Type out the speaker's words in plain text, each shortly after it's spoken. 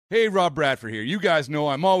Hey, Rob Bradford here. You guys know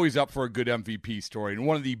I'm always up for a good MVP story, and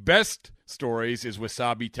one of the best stories is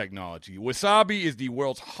Wasabi Technology. Wasabi is the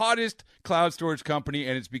world's hottest cloud storage company,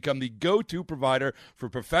 and it's become the go-to provider for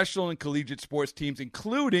professional and collegiate sports teams,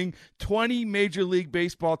 including 20 Major League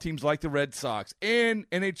Baseball teams like the Red Sox and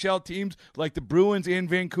NHL teams like the Bruins and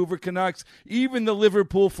Vancouver Canucks. Even the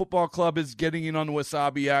Liverpool Football Club is getting in on the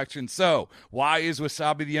Wasabi action. So, why is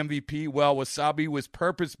Wasabi the MVP? Well, Wasabi was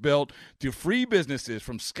purpose-built to free businesses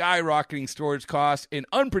from skyrocketing storage costs and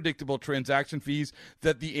unpredictable transaction fees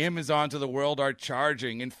that the Amazons of the world are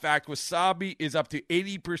charging. In fact, Wasabi is up to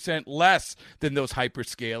 80% less than those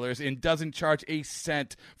hyperscalers and doesn't charge a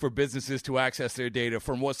cent for businesses to access their data.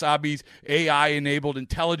 From Wasabi's AI-enabled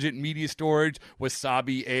intelligent media storage,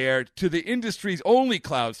 Wasabi Air, to the industry's only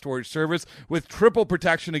cloud storage service with triple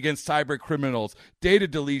protection against cyber criminals, data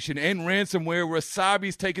deletion, and ransomware,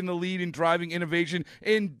 Wasabi's taken the lead in driving innovation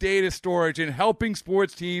in data storage and helping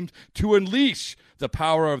sports teams to unleash the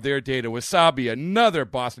power of their data. Wasabi, another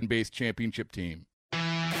Boston-based championship team.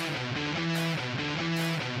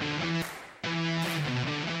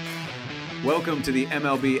 Welcome to the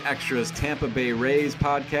MLB Extras Tampa Bay Rays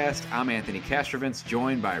podcast. I'm Anthony Castrovins,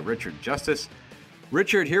 joined by Richard Justice.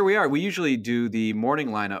 Richard, here we are. We usually do the morning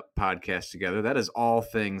lineup podcast together. That is all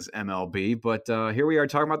things MLB, but here we are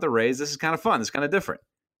talking about the Rays. This is kind of fun. It's kind of different.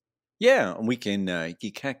 Yeah, we can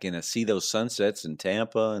you kind of see those sunsets in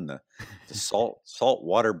Tampa and the salt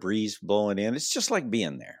water breeze blowing in. It's just like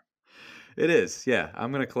being there. It is, yeah.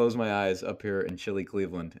 I'm going to close my eyes up here in chilly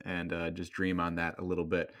Cleveland and just dream on that a little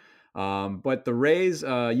bit. But the Rays,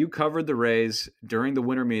 you covered the Rays during the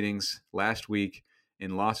winter meetings last week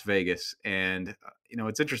in Las Vegas. And,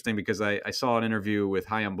 it's interesting because I saw an interview with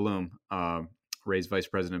Chaim Bloom, Rays Vice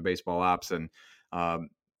President of Baseball Ops, and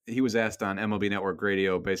he was asked on MLB Network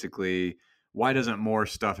Radio, basically, why doesn't more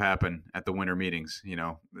stuff happen at the winter meetings,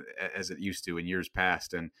 as it used to in years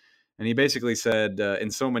past? And he basically said, in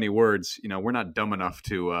so many words, we're not dumb enough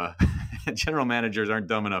to, general managers aren't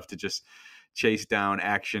dumb enough to just chase down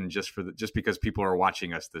action just because people are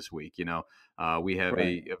watching us this week. We have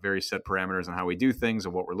a very set parameters on how we do things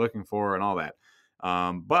and what we're looking for and all that.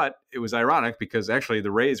 But it was ironic because actually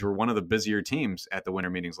the Rays were one of the busier teams at the winter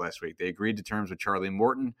meetings last week. They agreed to terms with Charlie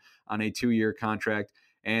Morton on a 2-year contract,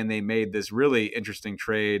 and they made this really interesting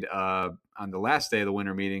trade on the last day of the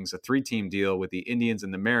winter meetings, a 3-team deal with the Indians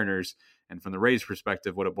and the Mariners. And from the Rays'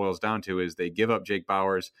 perspective, what it boils down to is they give up Jake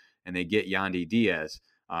Bauers and they get Yandy Diaz.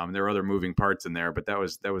 There are other moving parts in there, but that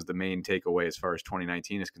was the main takeaway as far as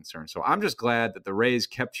 2019 is concerned. So I'm just glad that the Rays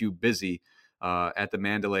kept you busy at the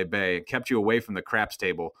Mandalay Bay and kept you away from the craps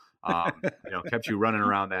table, kept you running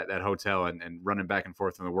around that hotel and running back and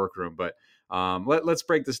forth in the workroom. But let's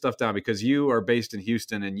break this stuff down because you are based in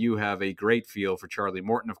Houston and you have a great feel for Charlie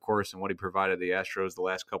Morton, of course, and what he provided the Astros the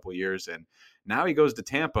last couple of years. And now he goes to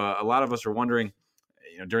Tampa. A lot of us are wondering,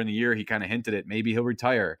 during the year he kind of hinted at maybe he'll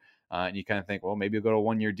retire. And you kind of think, well, maybe he'll go to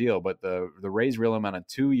a 1-year deal. But the Rays reel him on a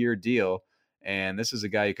 2-year deal. And this is a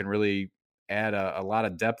guy who can really add a lot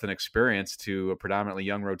of depth and experience to a predominantly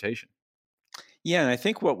young rotation. Yeah, and I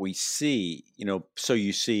think what we see, so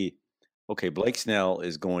you see, okay, Blake Snell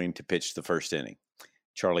is going to pitch the first inning.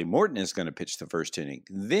 Charlie Morton is going to pitch the first inning.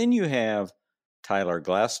 Then you have Tyler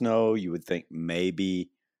Glasnow. You would think maybe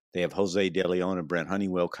they have Jose De Leon and Brent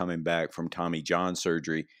Honeywell coming back from Tommy John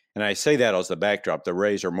surgery. And I say that as the backdrop. The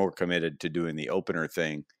Rays are more committed to doing the opener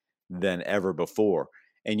thing than ever before.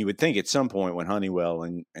 And you would think at some point when Honeywell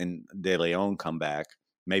and De Leon come back,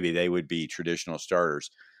 maybe they would be traditional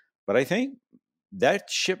starters. But I think that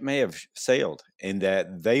ship may have sailed and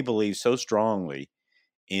that they believe so strongly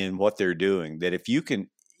in what they're doing that if you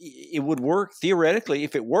can, it would work theoretically.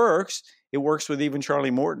 If it works with even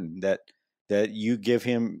Charlie Morton, that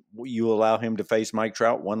you allow him to face Mike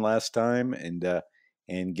Trout one last time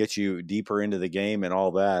and get you deeper into the game and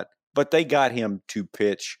all that. But they got him to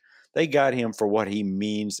pitch. They got him for what he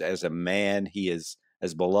means as a man. He is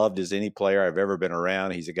as beloved as any player I've ever been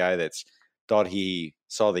around. He's a guy that's thought he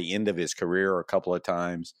saw the end of his career a couple of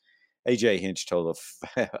times. A.J. Hinch told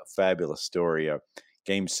a fabulous story of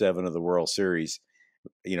Game 7 of the World Series.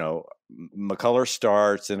 McCullers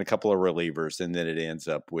starts and a couple of relievers, and then it ends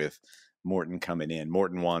up with Morton coming in.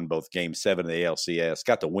 Morton won both Game 7 of the ALCS,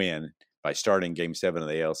 got the win by starting Game 7 of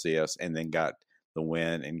the ALCS, and then got the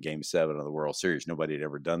win in Game 7 of the World Series. Nobody had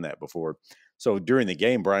ever done that before. So during the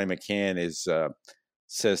game, Brian McCann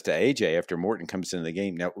says to AJ after Morton comes into the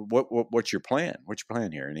game, now, what's your plan? What's your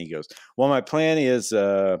plan here? And he goes, well, my plan is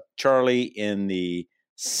Charlie in the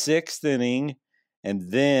 6th inning,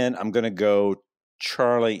 and then I'm going to go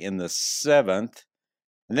Charlie in the 7th,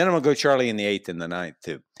 and then I'm going to go Charlie in the 8th and the 9th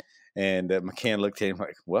too. And McCann looked at him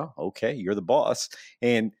like, well, okay, you're the boss.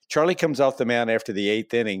 And Charlie comes off the mound after the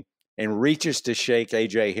 8th inning and reaches to shake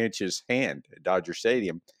A.J. Hinch's hand at Dodger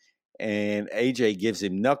Stadium. And A.J. gives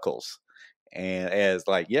him knuckles and as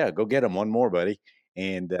like, yeah, go get him one more, buddy.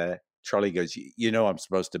 And Charlie goes, you know I'm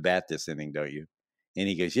supposed to bat this inning, don't you? And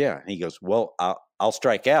he goes, yeah. And he goes, well, I'll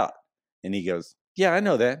strike out. And he goes, yeah, I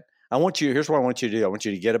know that. Here's what I want you to do. I want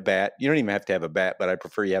you to get a bat. You don't even have to have a bat, but I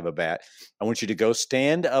prefer you have a bat. I want you to go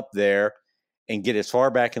stand up there and get as far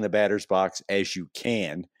back in the batter's box as you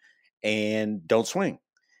can and don't swing.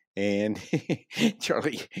 And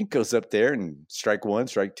Charlie goes up there and strike 1,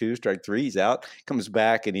 strike 2, strike 3. He's out, comes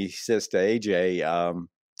back, and he says to AJ,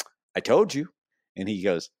 I told you. And he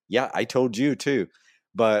goes, yeah, I told you too.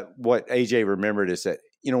 But what AJ remembered is that,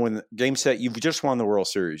 when the game set, you've just won the World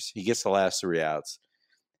Series. He gets the last 3 outs.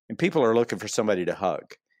 And people are looking for somebody to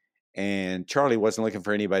hug. And Charlie wasn't looking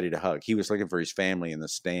for anybody to hug. He was looking for his family in the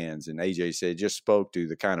stands. And AJ said, just spoke to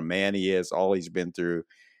the kind of man he is, all he's been through.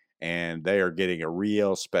 And they are getting a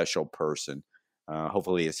real special person.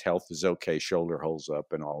 Hopefully his health is okay, shoulder holds up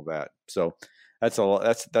and all that. So that's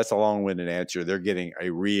a long-winded answer. They're getting a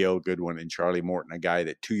real good one in Charlie Morton, a guy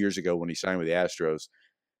that 2 years ago when he signed with the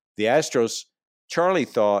Astros, Charlie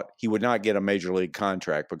thought he would not get a major league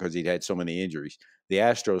contract because he'd had so many injuries. The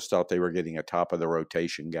Astros thought they were getting a top of the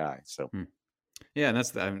rotation guy. So, yeah, and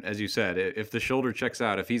that's as you said, if the shoulder checks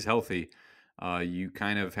out, if he's healthy, you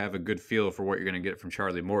kind of have a good feel for what you're going to get from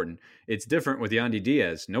Charlie Morton. It's different with Yandy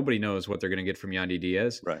Diaz. Nobody knows what they're going to get from Yandy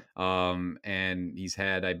Diaz. Right. And he's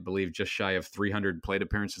had, I believe, just shy of 300 plate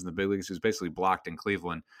appearances in the big leagues. He was basically blocked in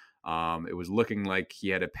Cleveland. It was looking like he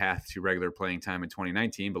had a path to regular playing time in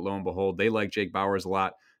 2019, but lo and behold, they like Jake Bauers a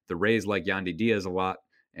lot. The Rays like Yandy Diaz a lot.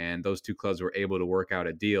 And those two clubs were able to work out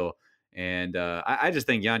a deal. And I just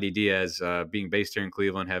think Yandy Diaz, being based here in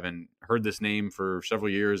Cleveland, having heard this name for several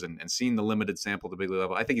years and seen the limited sample at the big league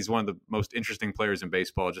level, I think he's one of the most interesting players in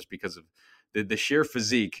baseball just because of the sheer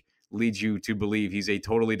physique leads you to believe he's a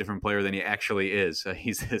totally different player than he actually is.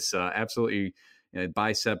 He's this absolutely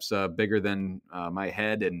biceps bigger than my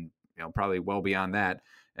head and probably well beyond that.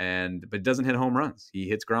 But doesn't hit home runs. He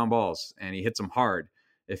hits ground balls and he hits them hard.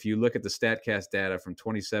 If you look at the StatCast data from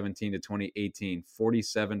 2017 to 2018,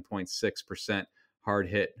 47.6% hard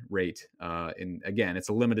hit rate. And again, it's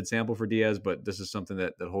a limited sample for Diaz, but this is something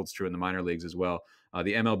that holds true in the minor leagues as well.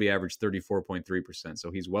 The MLB average 34.3%. So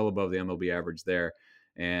he's well above the MLB average there.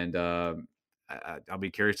 And I'll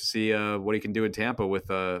be curious to see what he can do in Tampa with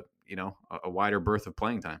a wider berth of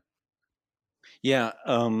playing time. Yeah.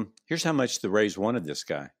 Here's how much the Rays wanted this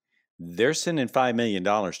guy. They're sending $5 million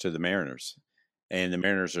to the Mariners. And the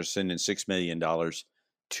Mariners are sending $6 million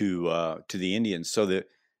to the Indians. So the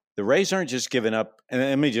Rays aren't just giving up. And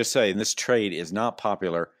let me just say, and this trade is not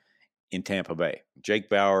popular in Tampa Bay. Jake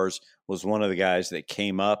Bauers was one of the guys that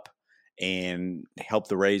came up and helped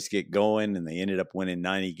the Rays get going, and they ended up winning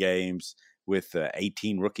 90 games with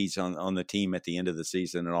 18 rookies on the team at the end of the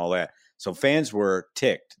season and all that. So fans were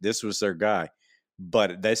ticked. This was their guy.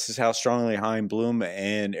 But this is how strongly Chaim Bloom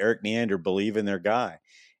and Eric Neander believe in their guy.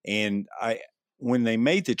 And when they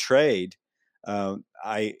made the trade,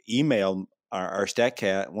 I emailed our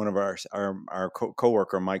StatCat, one of our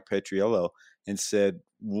coworker, Mike Petriello, and said,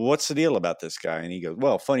 what's the deal about this guy? And he goes,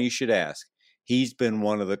 well, funny you should ask. He's been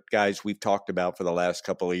one of the guys we've talked about for the last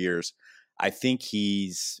couple of years. I think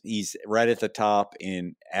he's right at the top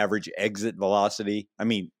in average exit velocity. I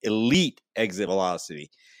mean, elite exit velocity.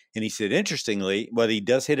 And he said, interestingly, well, he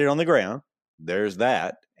does hit it on the ground. There's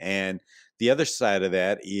that. And the other side of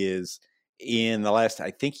that is, in the last, I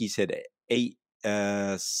think he said 8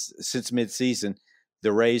 since midseason,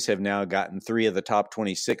 the Rays have now gotten 3 of the top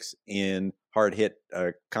 26 in hard hit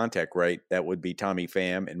contact rate. That would be Tommy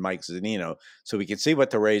Pham and Mike Zunino. So we can see what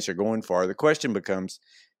the Rays are going for. The question becomes,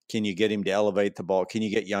 can you get him to elevate the ball? Can you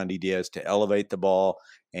get Yandy Diaz to elevate the ball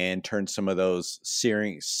and turn some of those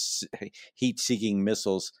searing, heat-seeking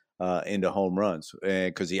missiles into home runs?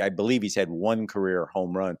 Because I believe he's had 1 career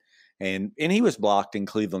home run. And he was blocked in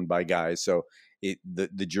Cleveland by guys, so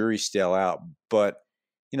the jury's still out. But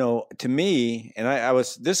to me, and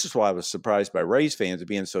this is why I was surprised by Rays fans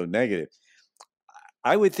being so negative.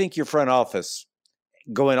 I would think your front office,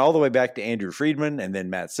 going all the way back to Andrew Friedman and then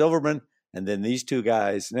Matt Silverman and then these 2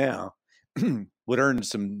 guys now, would earn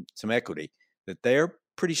some equity. That they're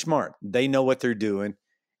pretty smart. They know what they're doing,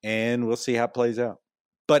 and we'll see how it plays out.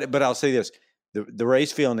 But I'll say this: the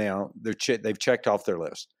Rays feel now they've checked off their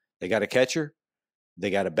list. They got a catcher,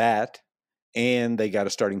 they got a bat, and they got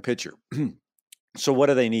a starting pitcher. So what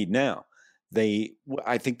do they need now?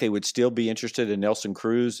 I think they would still be interested in Nelson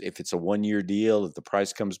Cruz if it's a 1-year deal, if the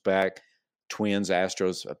price comes back Twins,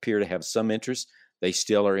 Astros appear to have some interest. They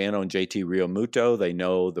still are in on JT Realmuto. They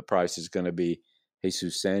know the price is going to be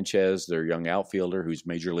Jesus Sanchez, their young outfielder who's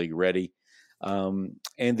major league ready. And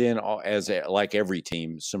then, like every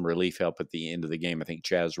team, some relief help at the end of the game. I think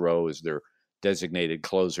Chaz Rowe is their designated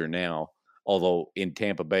closer now. Although in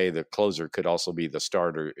Tampa Bay, the closer could also be the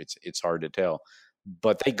starter. It's hard to tell.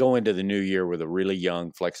 But they go into the new year with a really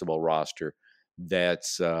young, flexible roster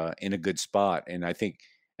that's in a good spot. And I think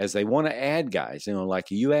as they want to add guys, like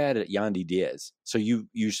you add Yandy Diaz, so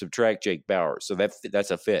you subtract Jake Bauer, so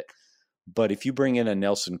that's a fit. But if you bring in a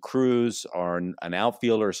Nelson Cruz or an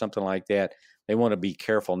outfielder or something like that, they want to be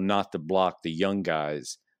careful not to block the young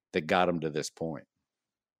guys that got them to this point.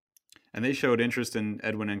 And they showed interest in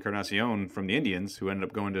Edwin Encarnacion from the Indians, who ended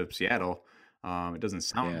up going to Seattle. It doesn't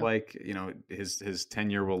sound like his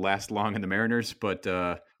tenure will last long in the Mariners, but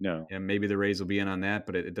no, maybe the Rays will be in on that.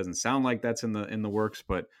 But it doesn't sound like that's in the works.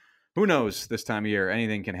 But who knows? This time of year,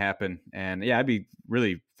 anything can happen. And I'd be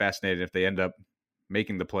really fascinated if they end up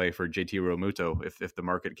making the play for JT Realmuto if the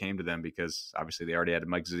market came to them, because obviously they already had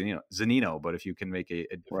Mike Zunino. But if you can make a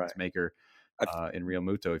difference maker in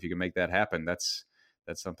Realmuto, if you can make that happen, that's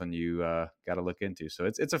something you got to look into. So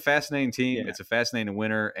it's a fascinating team. Yeah. It's a fascinating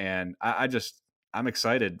winner. And I'm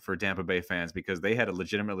excited for Tampa Bay fans because they had a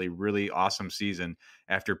legitimately really awesome season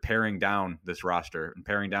after paring down this roster and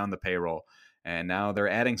paring down the payroll. And now they're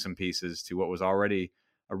adding some pieces to what was already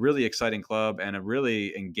a really exciting club and a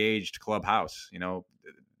really engaged clubhouse.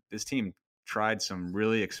 This team tried some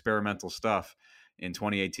really experimental stuff in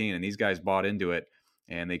 2018 and these guys bought into it.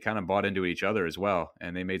 And they kind of bought into each other as well.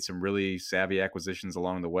 And they made some really savvy acquisitions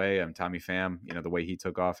along the way. Tommy Pham, the way he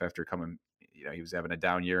took off after coming, he was having a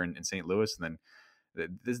down year in St. Louis. And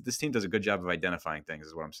then this team does a good job of identifying things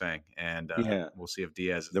is what I'm saying. And we'll see if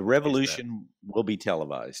Diaz. The revolution will be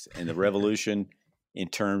televised. And the revolution in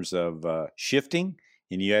terms of shifting.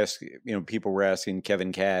 And you ask, people were asking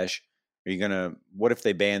Kevin Cash, what if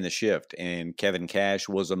they ban the shift? And Kevin Cash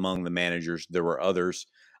was among the managers. There were others.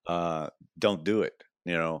 Don't do it.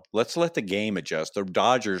 Let's let the game adjust. The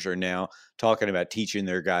Dodgers are now talking about teaching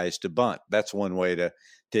their guys to bunt. That's one way to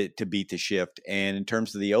beat the shift. And in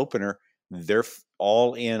terms of the opener, they're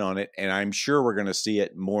all in on it. And I'm sure we're going to see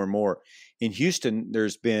it more and more. In Houston,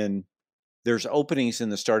 there's openings in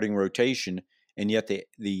the starting rotation, and yet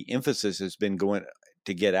the emphasis has been going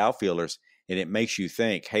to get outfielders. And it makes you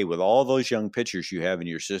think, hey, with all those young pitchers you have in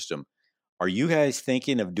your system, are you guys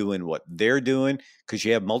thinking of doing what they're doing? Because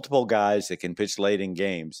you have multiple guys that can pitch late in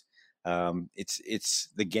games. It's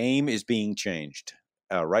the game is being changed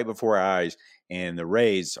right before our eyes, and the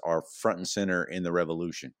Rays are front and center in the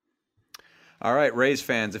revolution. All right, Rays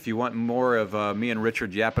fans, if you want more of me and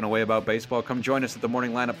Richard yapping away about baseball, come join us at the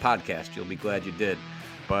Morning Lineup podcast. You'll be glad you did.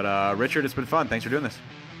 But Richard, it's been fun. Thanks for doing this.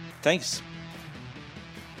 Thanks.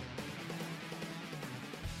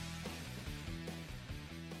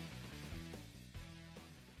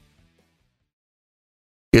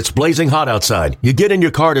 It's blazing hot outside. You get in your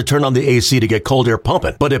car to turn on the AC to get cold air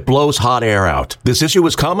pumping, but it blows hot air out. This issue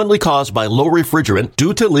is commonly caused by low refrigerant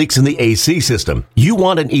due to leaks in the AC system. You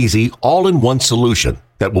want an easy, all-in-one solution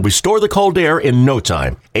that will restore the cold air in no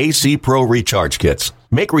time. AC Pro Recharge Kits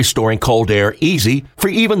make restoring cold air easy for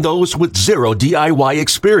even those with zero DIY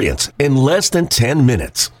experience in less than 10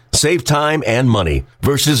 minutes. Save time and money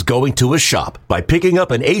versus going to a shop by picking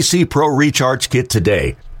up an AC Pro Recharge Kit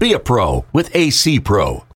today. Be a pro with AC Pro.